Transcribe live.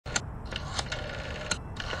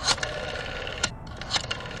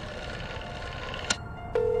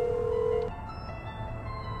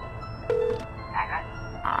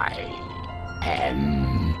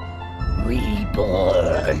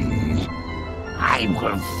I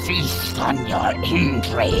will feast on your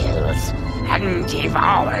entrails and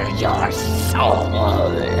devour your soul.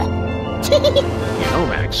 You know,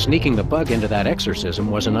 Max, sneaking the bug into that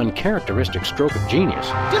exorcism was an uncharacteristic stroke of genius.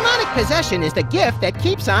 Demonic possession is the gift that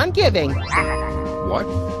keeps on giving. What?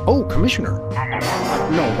 Oh, Commissioner.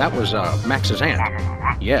 No, that was, Max's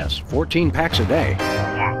aunt. Yes, 14 packs a day.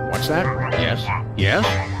 What's that? Yes. Yes?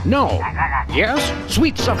 No. Yes?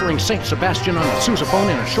 Sweet Suffering Saint Sebastian on the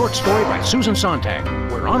sousaphone in a short story by Susan Sontag.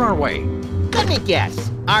 We're on our way. Let me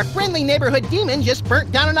guess. Our friendly neighborhood demon just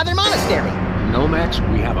burnt down another monastery. No, Max,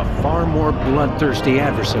 we have a far more bloodthirsty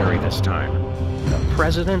adversary this time. The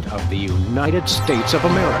President of the United States of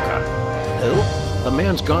America. Who? The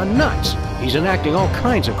man's gone nuts. He's enacting all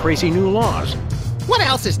kinds of crazy new laws. What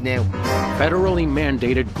else is new? Federally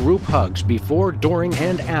mandated group hugs before, during,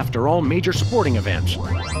 and after all major sporting events.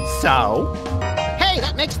 So? Hey,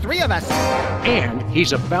 that makes 3 of us. And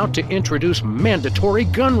he's about to introduce mandatory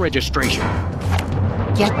gun registration.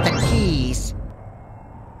 Get the keys.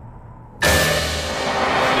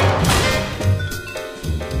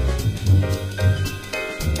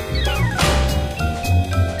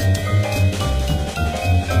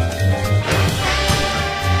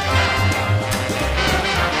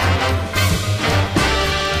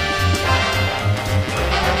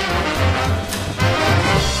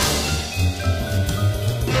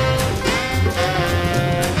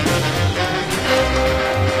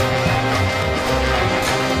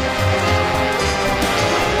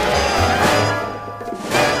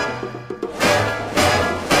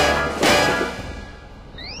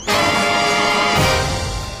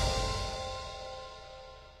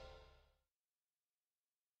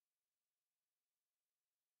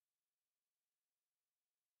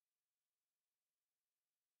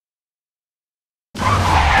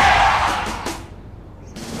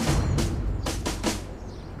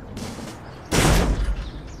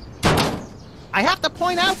 I have to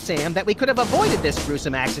point out, Sam, that we could have avoided this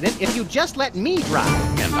gruesome accident if you just let me drive.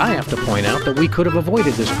 And I have to point out that we could have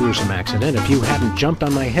avoided this gruesome accident if you hadn't jumped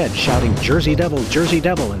on my head shouting Jersey Devil,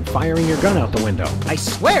 and firing your gun out the window. I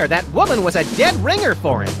swear that woman was a dead ringer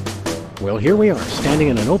for him. Well, here we are, standing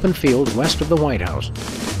in an open field west of the White House.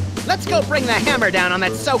 Let's go bring the hammer down on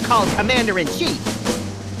that so-called commander-in-chief.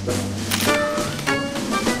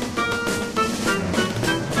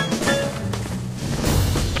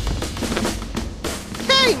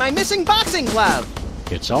 Hey, my missing boxing glove!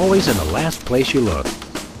 It's always in the last place you look.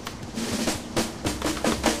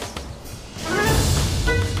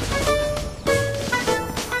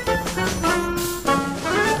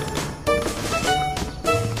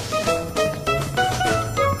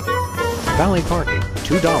 Valley parking,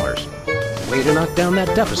 $2. Way to knock down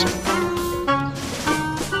that deficit.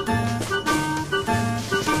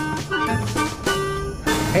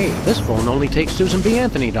 Hey, this phone only takes Susan B.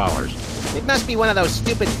 Anthony dollars. It must be one of those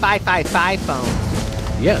stupid 555 phones.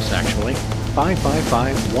 Yes, actually.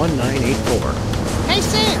 555-1984. Hey,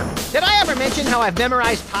 Sam! Did I ever mention how I've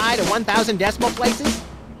memorized pi to 1,000 decimal places?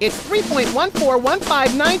 It's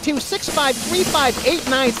 3.14159265358979.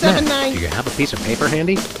 Matt, do you have a piece of paper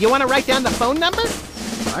handy? You want to write down the phone number?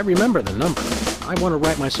 I remember the number. I want to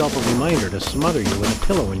write myself a reminder to smother you with a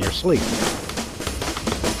pillow in your sleep.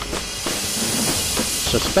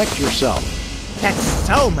 Suspect yourself. That's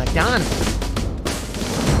so Madonna.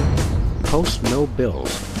 Post no bills.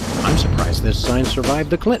 I'm surprised this sign survived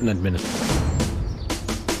the Clinton administration.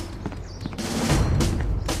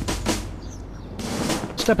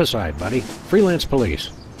 Step aside, buddy. Freelance police.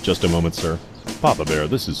 Just a moment, sir. Papa Bear,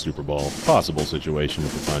 this is Super Ball. Possible situation at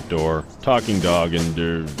the front door. Talking dog and,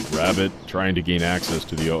 rabbit trying to gain access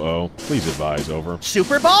to the OO. Please advise, over.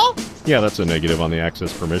 Super Bowl? Yeah, that's a negative on the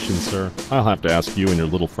access permission, sir. I'll have to ask you and your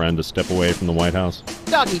little friend to step away from the White House.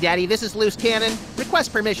 Doggy Daddy, this is Loose Cannon.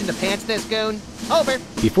 Request permission to pants this goon. Over.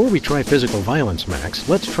 Before we try physical violence, Max,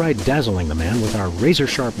 let's try dazzling the man with our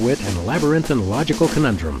razor-sharp wit and labyrinthine logical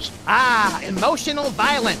conundrums. Ah, emotional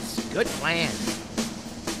violence. Good plan.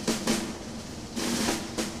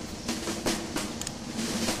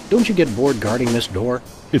 Don't you get bored guarding this door?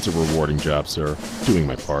 It's a rewarding job, sir. Doing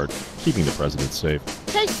my part. Keeping the president safe.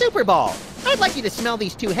 Hey, Super Ball, I'd like you to smell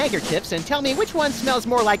these 2 handkerchiefs and tell me which one smells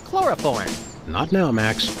more like chloroform. Not now,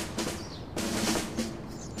 Max.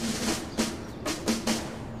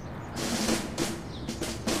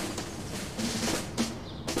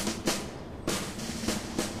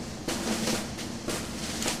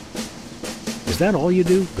 Is that all you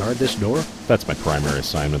do? Guard this door? That's my primary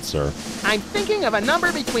assignment, sir. I'm thinking of a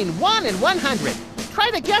number between 1 and 100. Try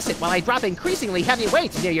to guess it while I drop increasingly heavy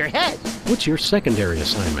weights near your head. What's your secondary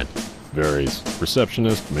assignment? Varies.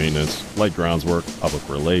 Receptionist, maintenance, light grounds work, public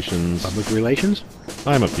relations. Public relations?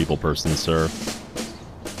 I'm a people person, sir.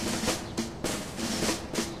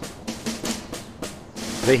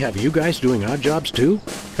 They have you guys doing odd jobs too?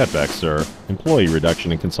 Cutback, sir. Employee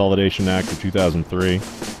Reduction and Consolidation Act of 2003.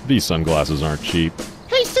 These sunglasses aren't cheap.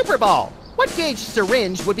 Hey, Superball! What gauge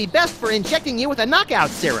syringe would be best for injecting you with a knockout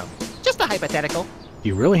serum? Just a hypothetical. Do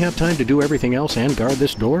you really have time to do everything else and guard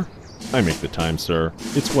this door? I make the time, sir.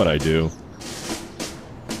 It's what I do.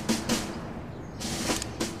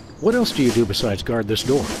 What else do you do besides guard this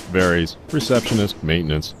door? Varies. Receptionist,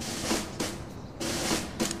 maintenance.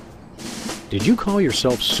 Did you call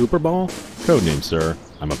yourself Superball? Codename, sir.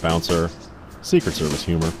 I'm a bouncer. Secret Service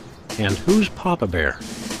humor. And who's Papa Bear?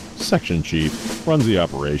 Section chief. Runs the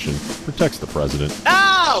operation. Protects the president.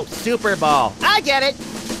 Oh, Superball! I get it!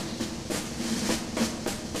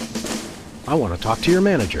 I want to talk to your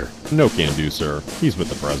manager. No can do, sir. He's with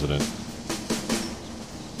the president.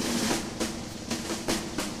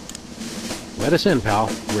 Let us in, pal.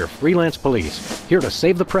 We're freelance police, here to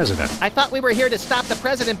save the president. I thought we were here to stop the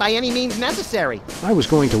president by any means necessary. I was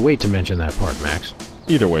going to wait to mention that part, Max.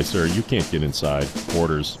 Either way, sir, you can't get inside.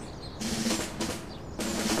 Orders.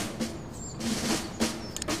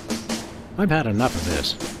 I've had enough of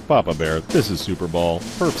this. Papa Bear, this is Superball.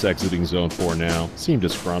 Perps exiting Zone 4 now. Seem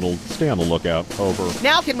disgruntled. Stay on the lookout. Over.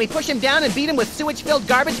 Now can we push him down and beat him with sewage-filled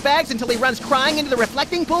garbage bags until he runs crying into the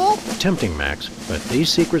reflecting pool? Tempting, Max, but these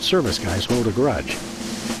Secret Service guys hold a grudge.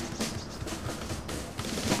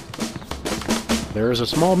 There is a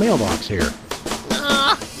small mailbox here.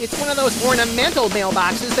 Ah, it's one of those ornamental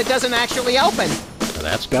mailboxes that doesn't actually open.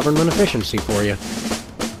 That's government efficiency for you.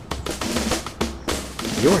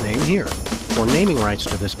 Your name here. For naming rights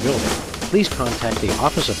to this building, please contact the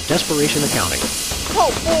Office of Desperation Accounting.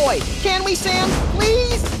 Oh boy! Can we, Sam?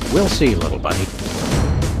 Please? We'll see, little buddy.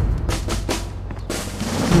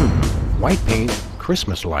 White paint,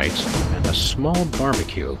 Christmas lights, and a small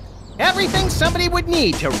barbecue. Everything somebody would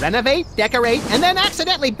need to renovate, decorate, and then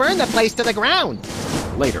accidentally burn the place to the ground.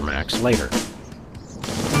 Later, Max, later.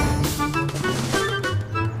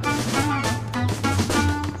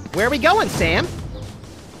 Where are we going, Sam?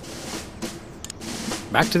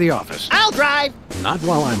 Back to the office. I'll drive! Not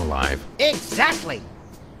while I'm alive. Exactly!